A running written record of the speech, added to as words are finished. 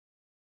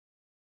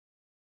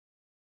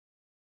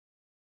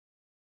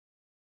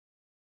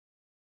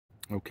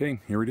Okay,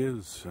 here it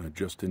is,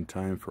 just in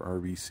time for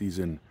RV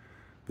season.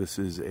 This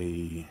is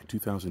a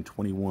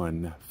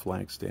 2021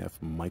 Flagstaff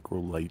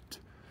Microlight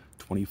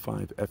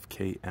 25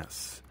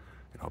 FKS,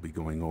 and I'll be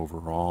going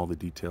over all the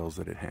details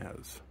that it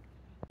has.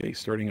 Okay,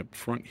 starting up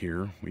front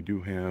here, we do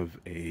have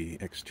a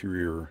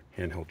exterior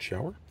handheld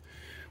shower.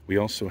 We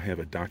also have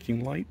a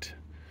docking light,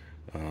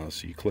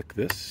 so you click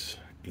this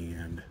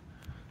and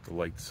the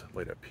lights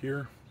light up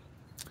here.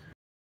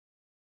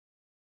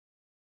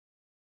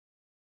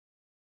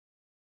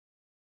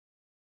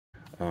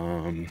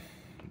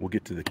 We'll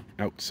get to the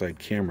outside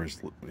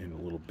cameras in a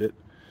little bit.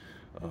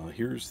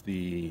 Here's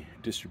the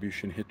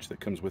distribution hitch that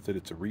comes with it.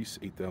 It's a Reese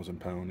 8,000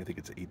 pound. I think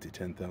it's an 8 to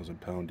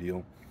 10,000 pound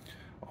deal.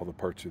 All the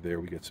parts are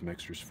there. We got some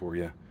extras for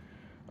you.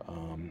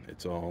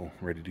 It's all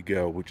ready to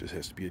go, which just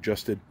has to be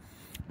adjusted.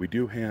 We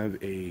do have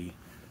a,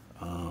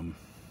 I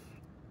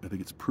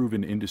think it's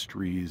Proven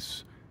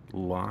Industries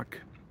lock.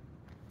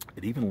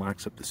 It even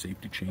locks up the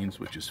safety chains,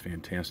 which is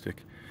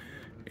fantastic.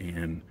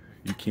 And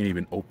you can't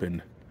even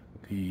open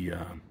the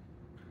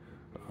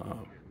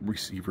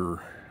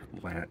receiver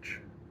latch,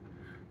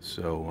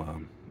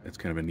 so it's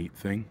kind of a neat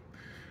thing.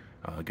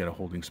 Got a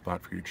holding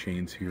spot for your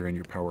chains here and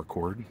your power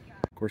cord.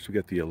 Of course, we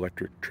got the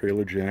electric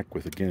trailer jack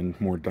with, again,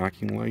 more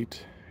docking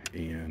light,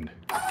 and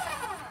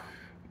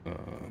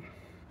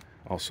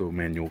also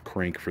manual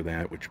crank for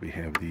that, which we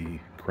have the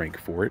crank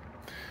for it.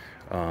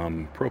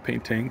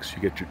 Propane tanks,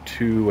 you get your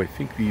two, I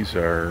think these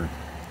are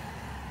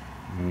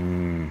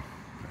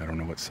I don't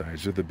know what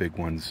size, they're the big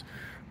ones.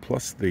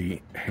 Plus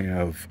they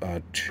have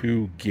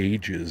two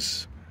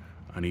gauges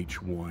on each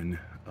one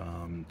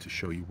to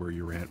show you where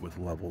you're at with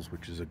levels,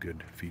 which is a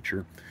good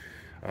feature.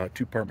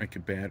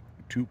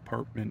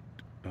 Two-compartment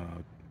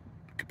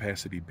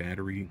capacity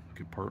battery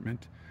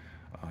compartment.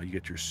 You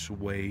get your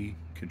sway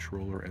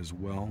controller as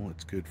well.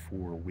 It's good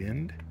for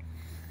wind.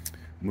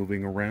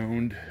 Moving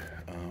around,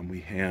 we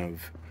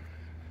have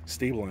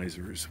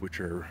stabilizers, which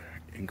are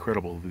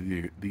incredible.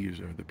 These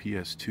are the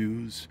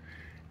PS2s.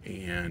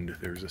 And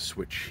there's a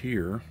switch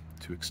here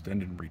to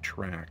extend and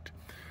retract.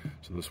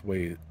 So this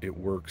way it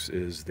works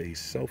is they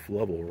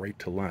self-level right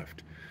to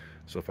left.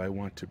 So if I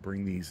want to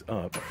bring these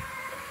up,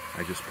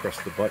 I just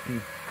press the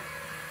button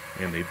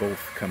and they both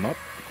come up,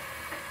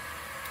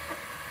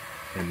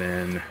 and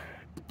then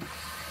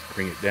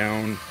bring it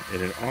down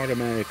and it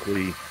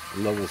automatically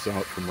levels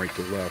out from right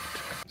to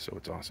left. So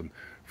it's awesome.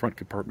 Front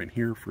compartment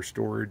here for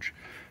storage.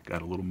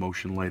 Got a little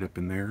motion light up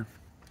in there.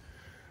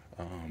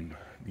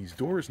 These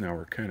doors now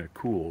are kind of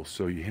cool.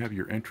 So you have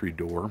your entry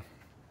door,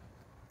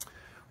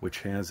 which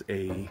has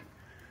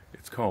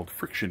it's called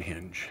friction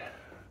hinge.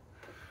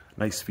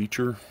 Nice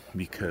feature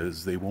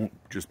because they won't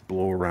just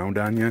blow around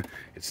on you.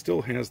 It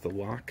still has the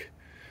lock,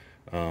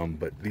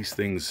 but these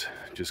things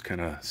just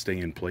kind of stay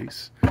in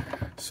place,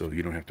 so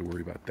you don't have to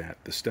worry about that.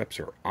 The steps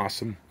are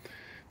awesome.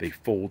 They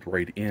fold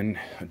right in.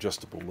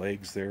 Adjustable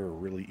legs there are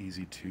really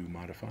easy to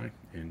modify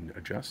and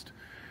adjust.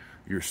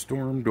 Your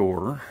storm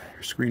door,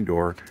 your screen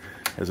door,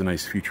 has a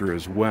nice feature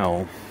as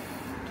well.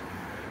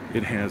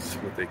 It has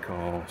what they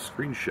call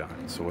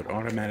screenshot, so it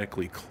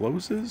automatically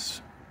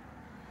closes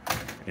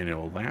and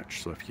it'll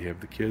latch. So if you have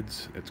the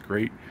kids, that's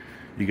great.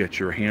 You got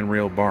your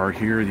handrail bar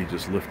here. You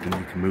just lift and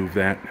you can move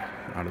that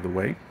out of the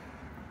way.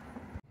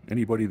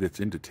 Anybody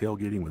that's into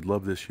tailgating would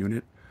love this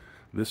unit.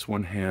 This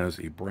one has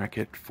a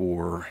bracket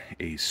for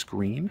a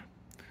screen,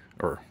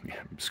 a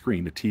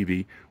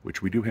TV,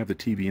 which we do have the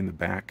TV in the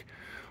back.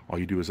 All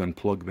you do is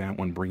unplug that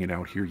one, bring it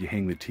out here, you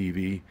hang the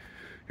TV.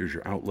 Here's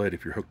your outlet.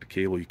 If you're hooked to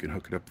cable, you can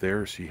hook it up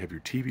there. So you have your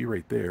TV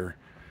right there.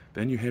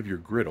 Then you have your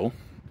griddle,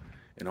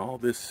 and all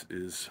this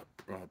is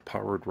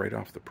powered right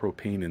off the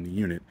propane in the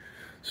unit.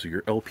 So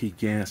your LP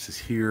gas is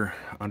here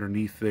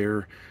underneath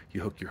there.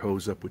 You hook your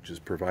hose up, which is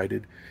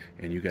provided,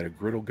 and you got a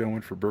griddle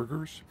going for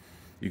burgers.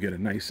 You got a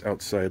nice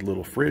outside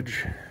little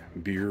fridge,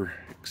 beer,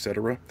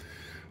 etc.,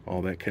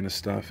 all that kind of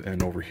stuff.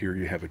 And over here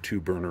you have a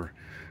 2-burner.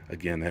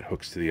 Again, that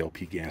hooks to the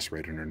LP gas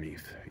right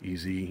underneath.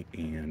 Easy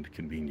and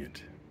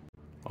convenient.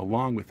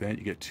 Along with that,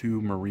 you get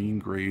 2 marine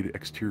grade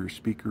exterior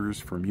speakers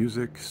for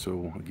music.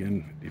 So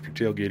again, if you're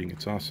tailgating,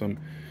 it's awesome.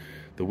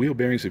 The wheel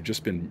bearings have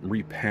just been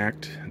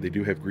repacked. They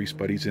do have grease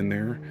buddies in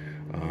there,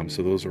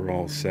 so those are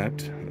all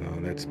set.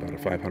 That's about a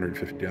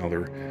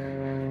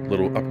 $550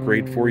 little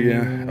upgrade for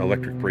you.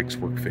 Electric brakes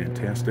work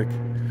fantastic.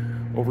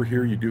 Over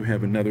here you do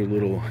have another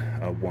little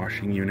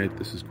washing unit.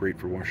 This is great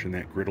for washing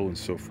that griddle and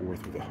so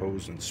forth with a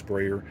hose and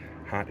sprayer,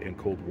 hot and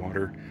cold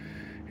water.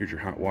 Here's your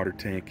hot water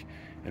tank,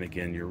 and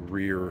again your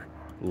rear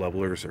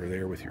levelers are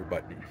there with your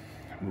button.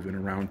 Moving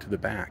around to the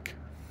back,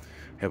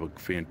 have a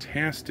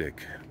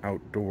fantastic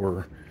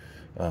outdoor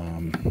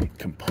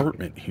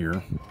compartment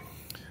here.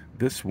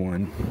 This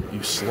one,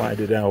 you slide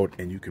it out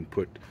and you can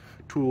put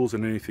tools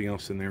and anything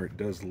else in there. It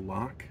does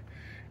lock.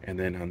 And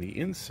then on the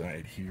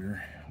inside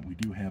here, we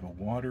do have a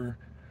water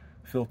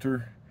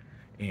filter,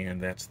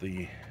 and that's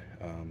the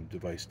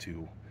device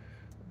to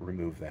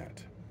remove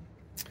that.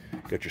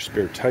 Got your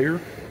spare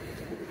tire.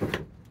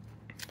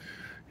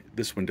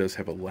 This one does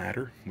have a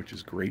ladder, which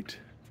is great.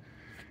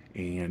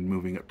 And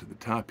moving up to the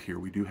top here,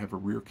 we do have a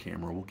rear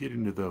camera. We'll get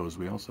into those.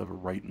 We also have a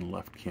right and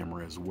left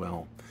camera as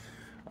well.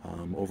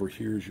 Over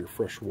here is your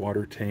fresh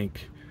water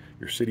tank,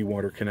 your city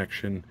water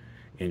connection,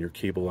 and your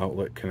cable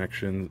outlet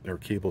connection, or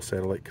cable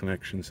satellite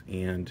connections,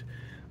 and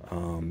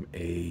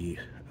a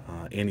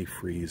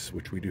antifreeze,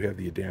 which we do have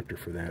the adapter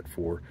for that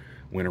for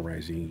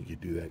winterizing. You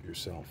do that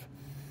yourself.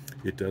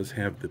 It does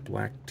have the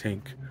black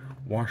tank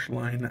wash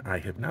line. I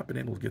have not been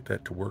able to get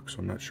that to work, so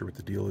I'm not sure what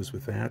the deal is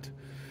with that.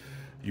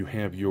 You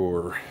have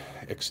your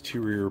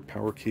exterior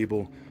power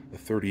cable, a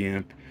 30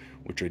 amp,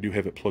 which I do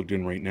have it plugged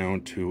in right now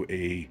to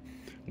a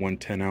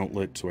 110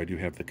 outlet, so I do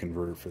have the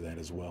converter for that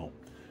as well.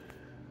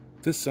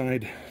 This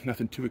side,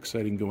 nothing too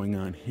exciting going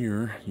on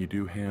here. You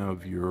do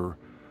have your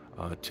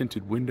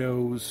tinted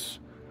windows.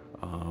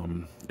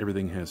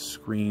 Everything has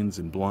screens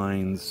and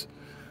blinds.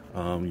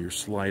 Your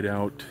slide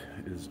out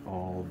is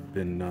all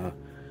been,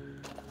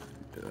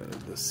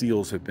 the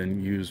seals have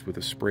been used with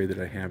a spray that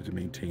I have to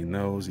maintain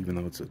those. Even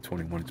though it's a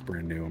 21, it's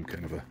brand new. I'm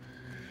kind of a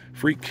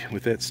freak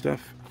with that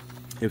stuff.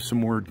 You have some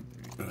more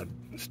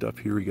stuff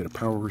here. You got a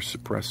power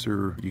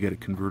suppressor. You got a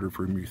converter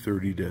from your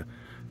 30 to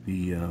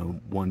the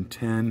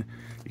 110.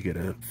 You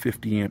got a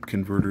 50 amp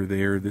converter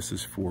there. This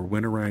is for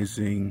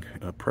winterizing,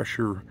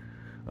 pressure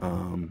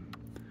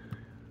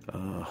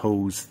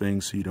hose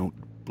thing so you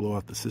don't blow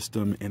out the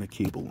system, and a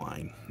cable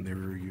line. There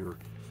are your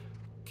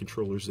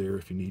controllers there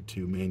if you need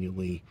to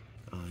manually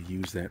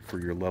use that for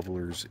your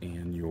levelers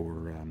and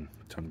your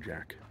tongue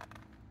jack.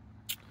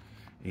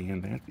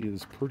 And that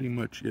is pretty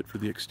much it for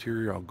the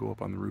exterior. I'll go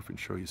up on the roof and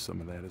show you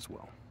some of that as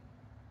well.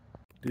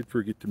 Did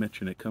forget to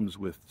mention it comes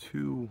with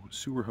 2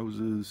 sewer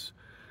hoses,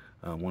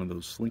 one of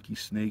those slinky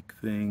snake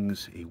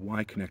things, a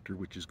Y connector,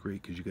 which is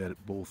great because you got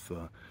both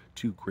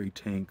 2 gray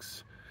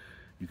tanks.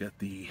 You got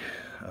the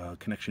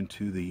connection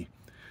to the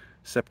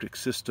septic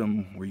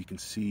system where you can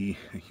see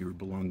your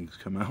belongings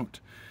come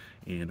out,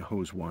 and a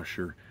hose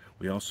washer.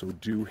 We also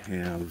do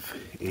have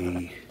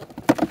a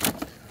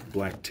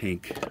black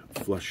tank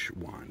flush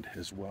wand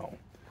as well.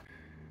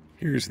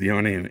 Here's the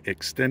awning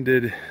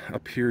extended.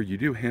 Up here you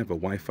do have a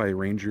Wi-Fi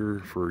Ranger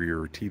for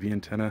your TV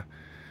antenna.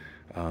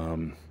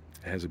 It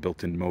has a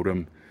built-in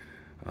modem.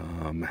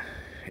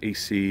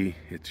 AC,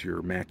 it's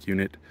your Mac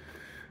unit.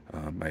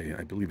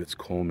 I believe it's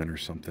Coleman or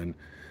something.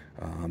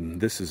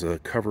 This is a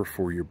cover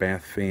for your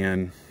bath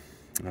fan.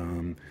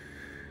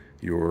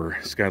 Your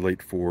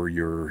skylight for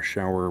your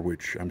shower,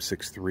 which I'm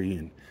 6'3"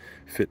 and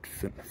fit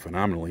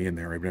phenomenally in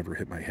there. I've never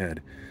hit my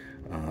head.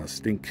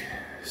 Stink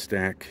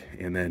stack,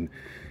 and then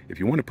if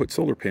you want to put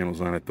solar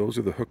panels on it, those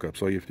are the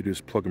hookups. All you have to do is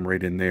plug them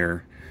right in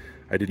there.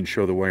 I didn't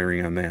show the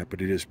wiring on that,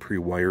 but it is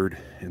pre-wired,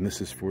 and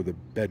this is for the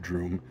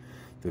bedroom,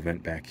 the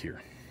vent back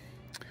here.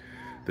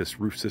 This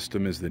roof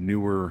system is the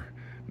newer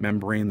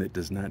membrane that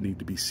does not need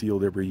to be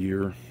sealed every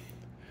year.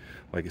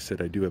 Like I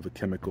said, I do have a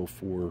chemical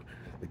for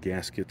the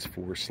gaskets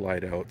for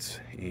slide outs,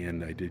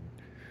 and I did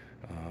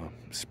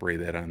spray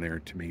that on there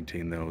to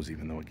maintain those,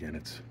 even though again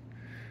it's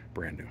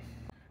brand new.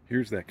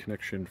 Here's that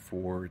connection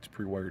for, it's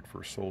pre-wired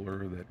for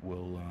solar that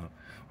will,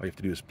 all you have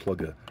to do is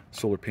plug a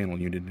solar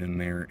panel unit in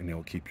there and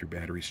it'll keep your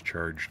batteries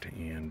charged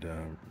and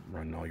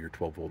run all your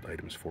 12-volt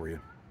items for you.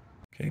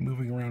 Okay,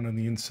 moving around on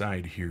the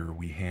inside here,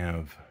 we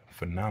have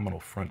phenomenal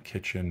front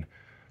kitchen,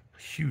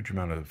 huge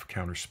amount of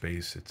counter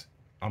space, it's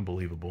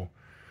unbelievable.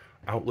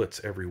 Outlets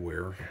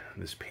everywhere.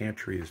 This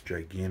pantry is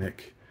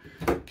gigantic,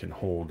 can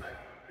hold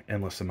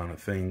endless amount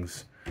of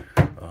things.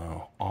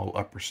 All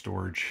upper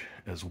storage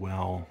as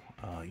well,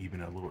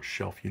 even a little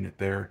shelf unit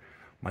there.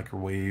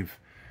 Microwave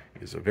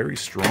is a very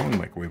strong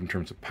microwave in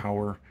terms of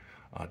power.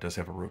 It does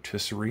have a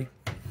rotisserie.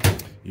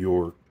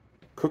 Your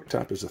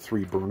cooktop is a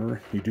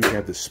 3-burner. You do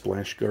have this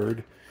splash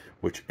guard,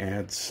 which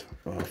adds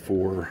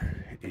for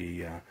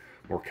a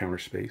more counter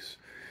space.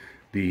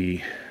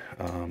 The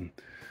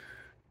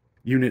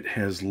unit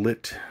has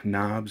lit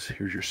knobs.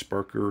 Here's your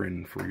sparker,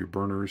 and for your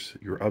burners,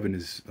 your oven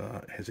is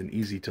has an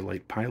easy to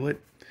light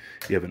pilot.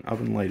 You have an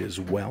oven light as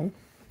well,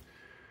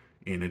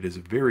 and it is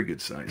a very good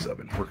size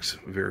oven. Works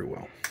very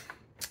well.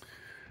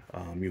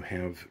 You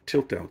have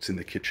tilt outs in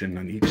the kitchen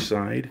on each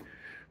side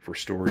for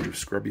storage of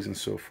scrubbies and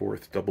so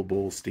forth. Double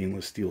bowl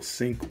stainless steel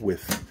sink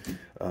with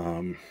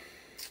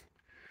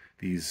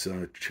these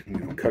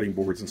cutting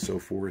boards and so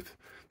forth.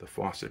 The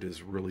faucet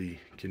is really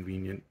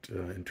convenient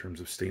in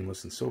terms of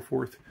stainless and so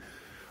forth.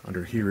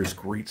 Under here is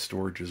great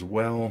storage as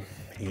well,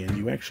 and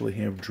you actually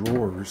have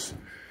drawers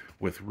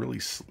with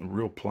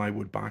real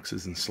plywood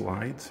boxes and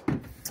slides.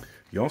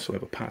 You also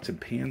have a pots and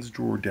pans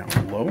drawer down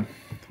below,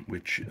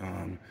 which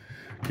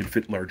can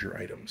fit larger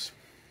items.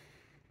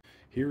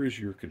 Here is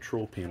your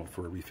control panel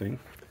for everything.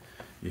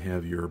 You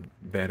have your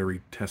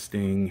battery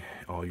testing,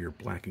 all your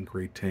black and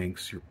gray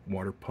tanks, your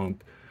water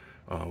pump,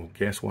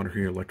 gas water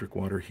heater, electric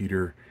water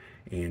heater,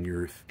 and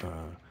your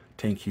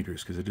tank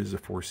heaters, because it is a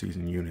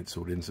 4-season unit,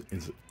 so it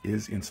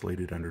is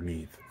insulated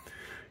underneath.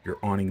 Your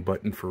awning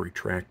button for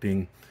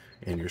retracting,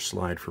 and your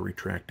slide for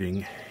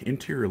retracting.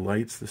 Interior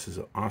lights, this is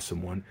an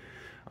awesome one.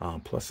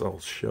 Plus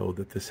I'll show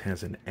that this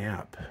has an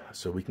app,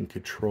 so we can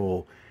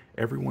control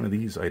every one of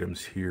these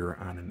items here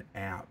on an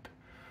app.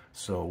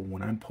 So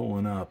when I'm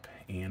pulling up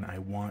and I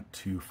want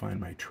to find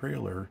my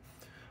trailer,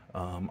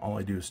 all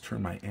I do is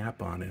turn my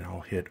app on and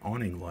I'll hit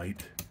awning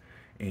light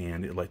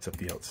and it lights up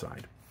the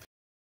outside.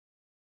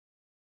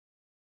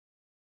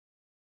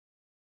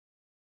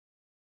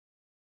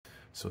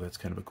 So that's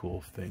kind of a cool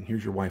thing.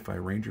 Here's your Wi-Fi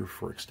Ranger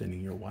for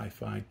extending your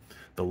Wi-Fi.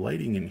 The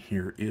lighting in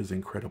here is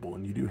incredible,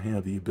 and you do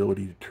have the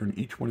ability to turn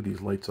each one of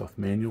these lights off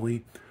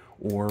manually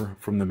or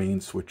from the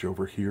main switch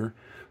over here.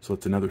 So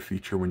it's another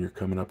feature when you're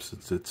coming up,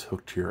 since it's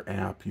hooked to your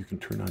app, you can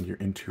turn on your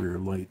interior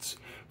lights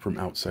from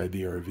outside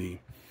the RV.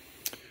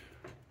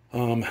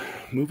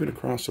 Moving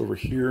across over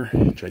here,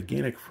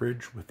 gigantic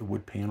fridge with the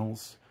wood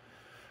panels.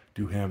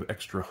 Do have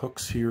extra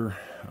hooks here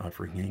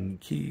for hanging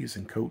keys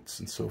and coats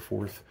and so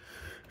forth.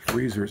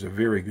 Freezer is a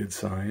very good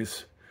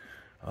size.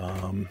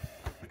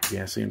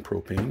 Gas and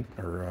propane,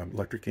 or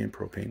electric and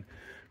propane.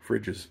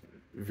 Fridge is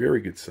very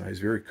good size,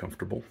 very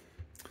comfortable.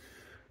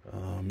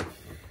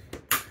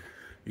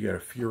 You got a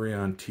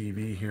Furrion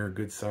TV here,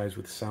 good size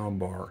with sound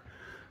bar.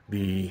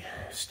 The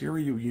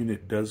stereo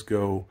unit does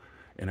go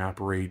and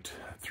operate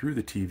through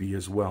the TV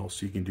as well,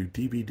 so you can do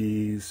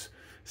DVDs,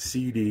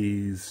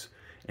 CDs,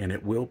 and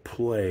it will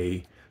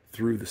play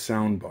through the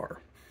sound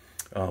bar.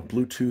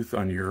 Bluetooth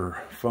on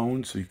your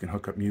phone, so you can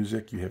hook up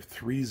music. You have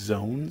 3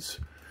 zones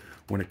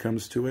when it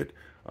comes to it,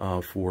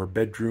 for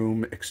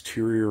bedroom,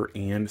 exterior,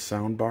 and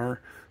sound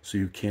bar, so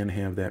you can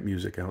have that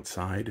music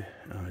outside.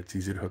 It's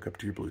easy to hook up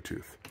to your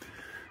Bluetooth.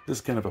 This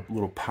is kind of a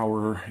little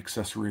power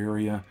accessory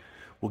area.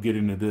 We'll get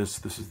into this.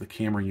 This is the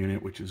camera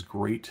unit, which is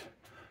great.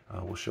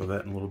 We'll show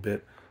that in a little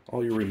bit.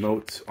 All your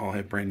remotes all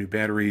have brand new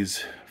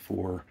batteries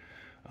for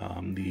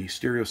the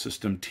stereo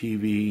system,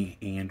 TV,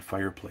 and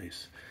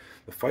fireplace.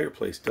 The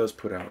fireplace does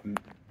put out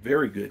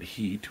very good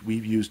heat.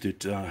 We've used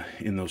it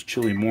in those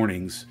chilly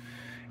mornings,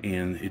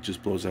 and it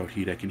just blows out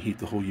heat. I can heat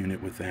the whole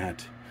unit with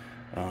that,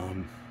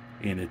 and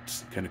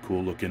it's kind of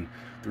cool looking.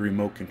 The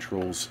remote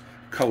controls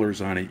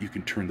colors on it. You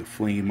can turn the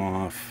flame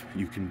off.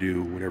 You can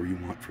do whatever you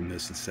want from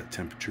this and set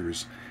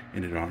temperatures,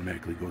 and it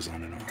automatically goes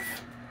on and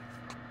off.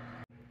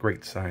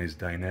 Great size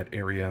dinette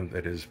area.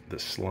 That is the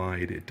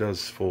slide. It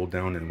does fold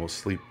down and will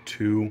sleep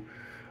 2.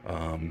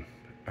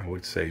 I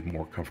would say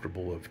more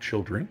comfortable of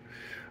children.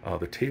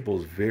 The table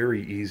is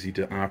very easy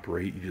to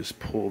operate. You just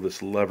pull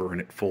this lever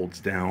and it folds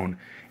down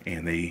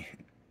and they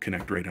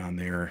connect right on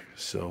there.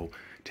 So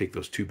take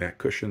those 2 back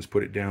cushions,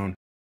 put it down.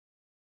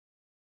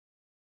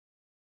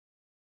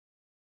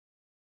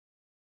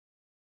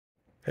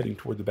 Heading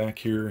toward the back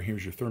here,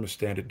 here's your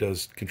thermostat. It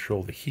does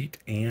control the heat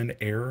and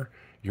air.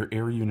 Your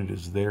air unit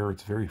is there.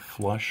 It's very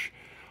flush.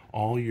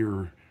 All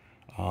your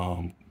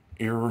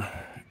air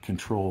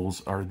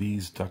controls are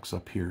these ducts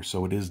up here.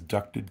 So it is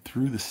ducted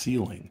through the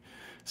ceiling.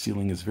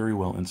 Ceiling is very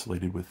well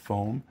insulated with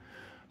foam.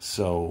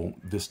 So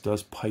this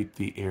does pipe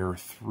the air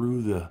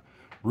through the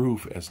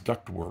roof as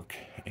ductwork,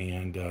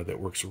 and that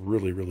works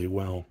really, really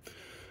well.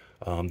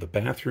 The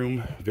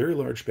bathroom, very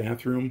large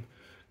bathroom.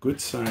 Good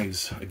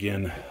size,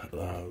 again,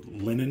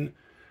 linen,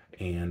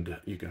 and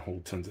you can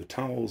hold tons of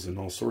towels and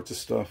all sorts of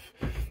stuff.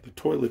 The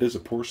toilet is a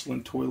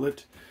porcelain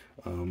toilet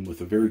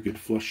with a very good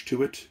flush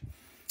to it.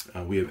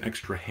 We have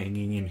extra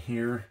hanging in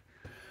here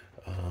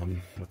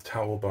with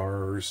towel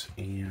bars,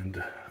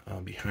 and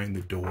behind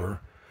the door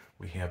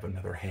we have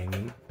another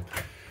hanging.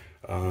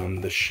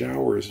 The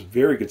shower is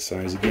very good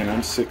size. Again,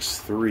 I'm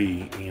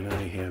 6'3", and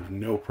I have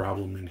no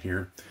problem in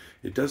here.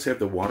 It does have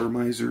the water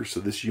miser, so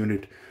this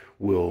unit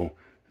will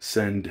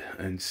send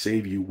and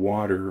save you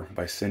water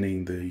by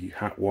sending the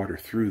hot water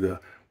through the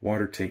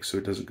water tank so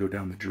it doesn't go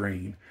down the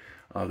drain.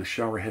 The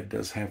shower head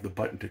does have the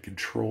button to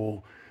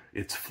control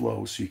its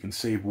flow, so you can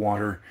save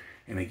water.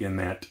 And again,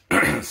 that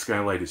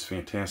skylight is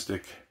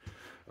fantastic.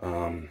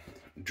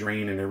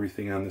 Drain and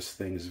everything on this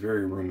thing is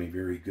very roomy,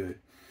 very good.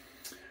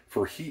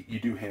 For heat, you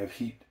do have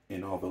heat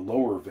in all the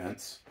lower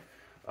vents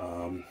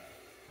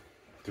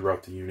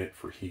throughout the unit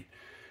for heat.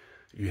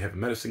 You have a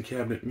medicine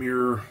cabinet,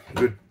 mirror,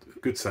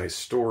 good size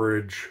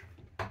storage,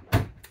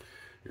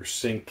 your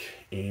sink,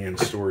 and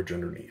storage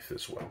underneath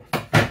as well.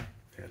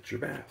 That's your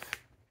bath.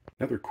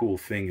 Another cool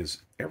thing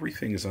is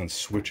everything is on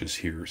switches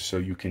here, so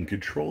you can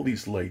control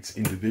these lights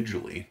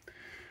individually,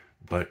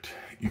 but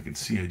you can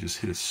see I just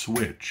hit a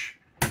switch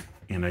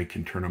and I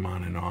can turn them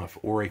on and off,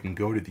 or I can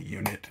go to the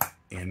unit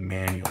and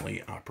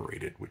manually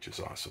operate it, which is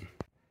awesome.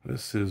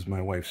 This is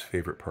my wife's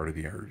favorite part of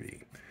the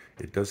RV.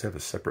 It does have a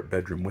separate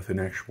bedroom with an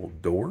actual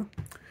door.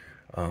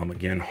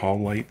 Again, hall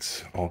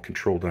lights, all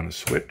controlled on a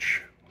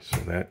switch, so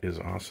that is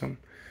awesome.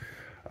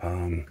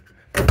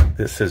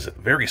 This has a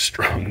very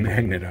strong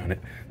magnet on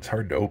it. It's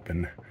hard to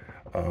open,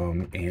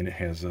 and it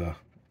has a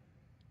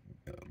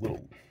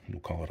little, we'll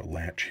call it a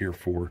latch here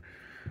for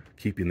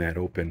keeping that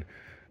open.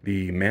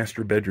 The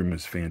master bedroom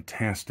is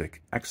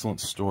fantastic.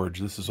 Excellent storage.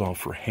 This is all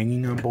for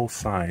hanging on both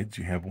sides.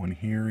 You have one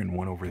here and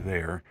one over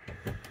there.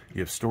 You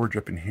have storage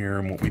up in here,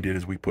 and what we did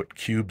is we put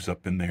cubes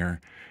up in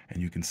there,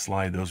 and you can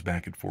slide those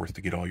back and forth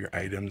to get all your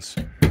items.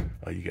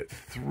 You get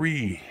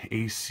 3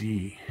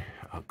 AC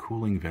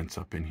cooling vents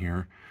up in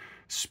here.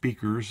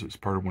 Speakers as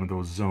part of one of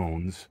those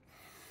zones.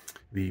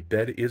 The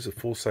bed is a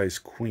full-size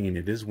queen.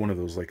 It is one of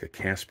those like a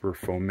Casper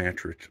foam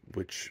mattress,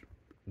 which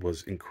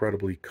was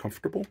incredibly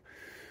comfortable.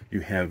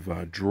 You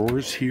have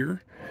drawers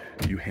here.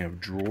 You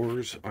have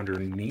drawers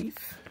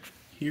underneath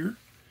here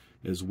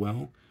as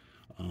well.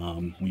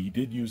 We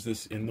did use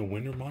this in the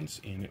winter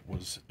months and it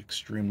was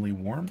extremely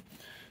warm.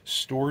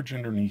 Storage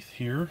underneath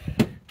here,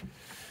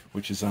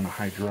 which is on a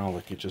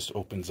hydraulic. It just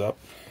opens up.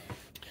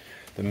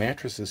 The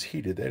mattress is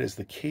heated. That is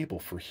the cable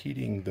for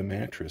heating the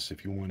mattress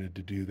if you wanted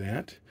to do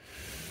that.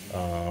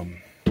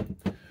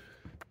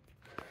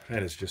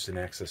 That is just an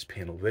access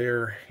panel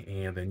there.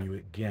 And then you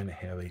again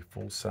have a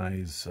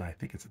full-size, I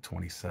think it's a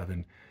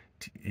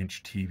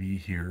 27-inch TV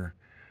here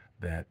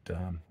that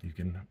you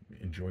can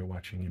enjoy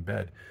watching in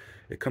bed.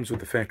 It comes with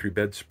the factory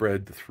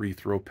bedspread, the 3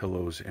 throw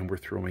pillows, and we're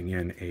throwing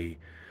in a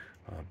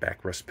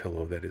backrest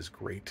pillow that is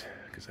great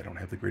because I don't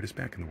have the greatest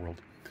back in the world.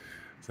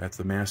 So that's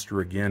the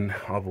master again.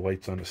 All the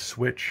lights on a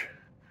switch,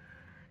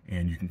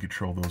 and you can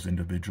control those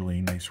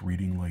individually. Nice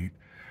reading light.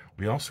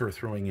 We also are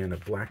throwing in a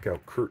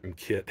blackout curtain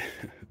kit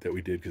that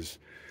we did because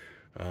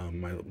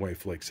my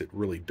wife likes it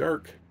really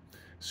dark.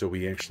 So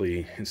we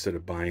actually, instead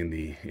of buying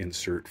the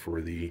insert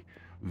for the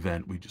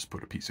vent, we just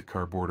put a piece of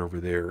cardboard over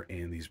there,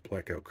 and these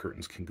blackout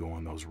curtains can go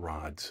on those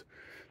rods.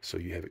 So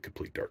you have a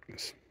complete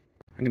darkness.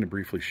 I'm going to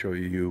briefly show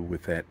you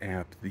with that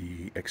app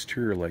the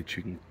exterior lights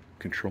you can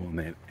control on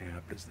that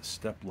app. Is the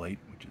step light,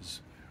 which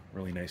is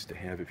really nice to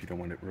have if you don't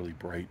want it really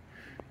bright.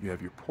 You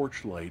have your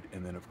porch light,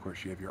 and then of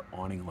course you have your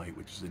awning light,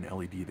 which is an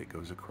LED that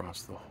goes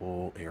across the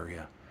whole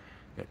area.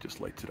 That just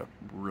lights it up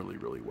really,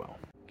 really well.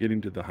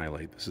 Getting to the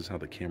highlight, this is how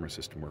the camera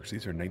system works.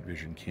 These are night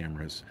vision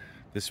cameras.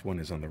 This one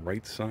is on the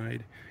right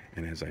side,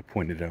 and as I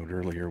pointed out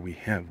earlier, we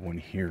have one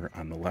here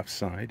on the left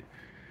side.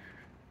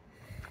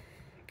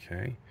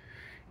 Okay,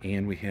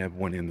 and we have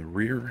one in the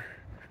rear,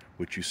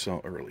 which you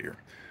saw earlier.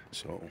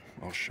 So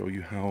I'll show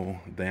you how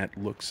that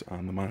looks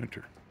on the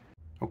monitor.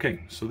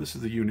 Okay, so this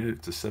is the unit.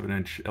 It's a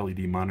 7-inch LED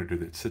monitor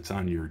that sits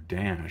on your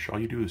dash. All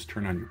you do is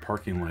turn on your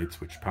parking lights,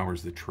 which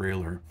powers the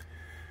trailer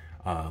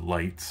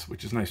lights,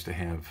 which is nice to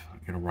have,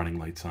 you know, running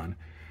lights on.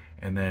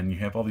 And then you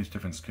have all these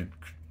different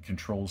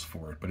controls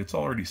for it, but it's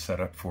already set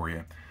up for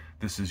you.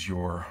 This is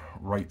your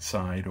right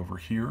side over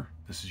here.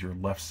 This is your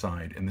left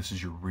side, and this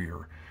is your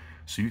rear.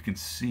 So you can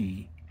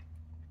see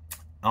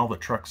all the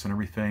trucks and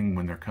everything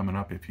when they're coming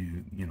up. If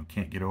you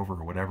can't get over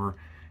or whatever,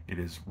 it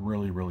is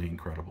really, really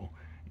incredible.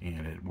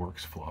 And it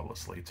works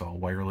flawlessly. It's all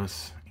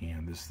wireless,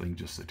 and this thing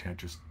just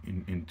attaches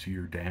into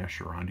your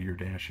dash or onto your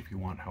dash if you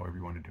want, however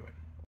you want to do it.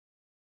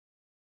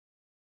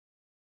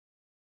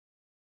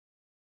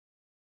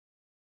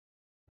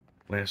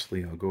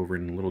 Lastly, I'll go over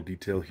in a little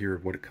detail here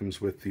of what it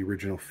comes with: the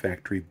original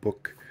factory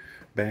book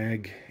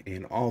bag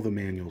and all the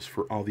manuals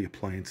for all the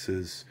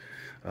appliances,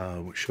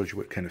 which shows you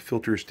what kind of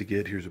filters to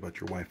get. Here's about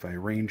your Wi-Fi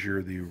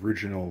Ranger, the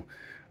original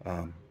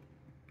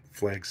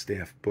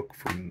Flagstaff book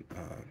from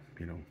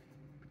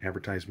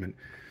advertisement,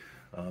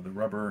 the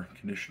rubber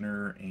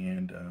conditioner,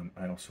 and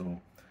I also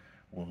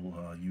will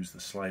use the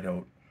slide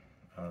out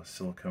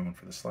silicone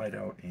for the slide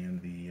out, and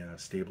the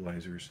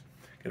stabilizers.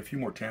 Got a few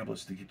more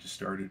tablets to get you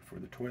started for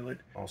the toilet.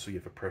 Also, you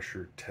have a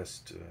pressure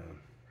test.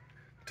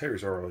 The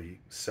tires are already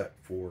set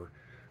for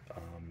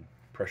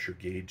pressure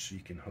gauge, so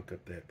you can hook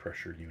up that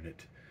pressure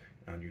unit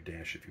on your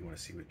dash if you want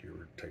to see what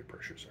your tire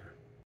pressures are.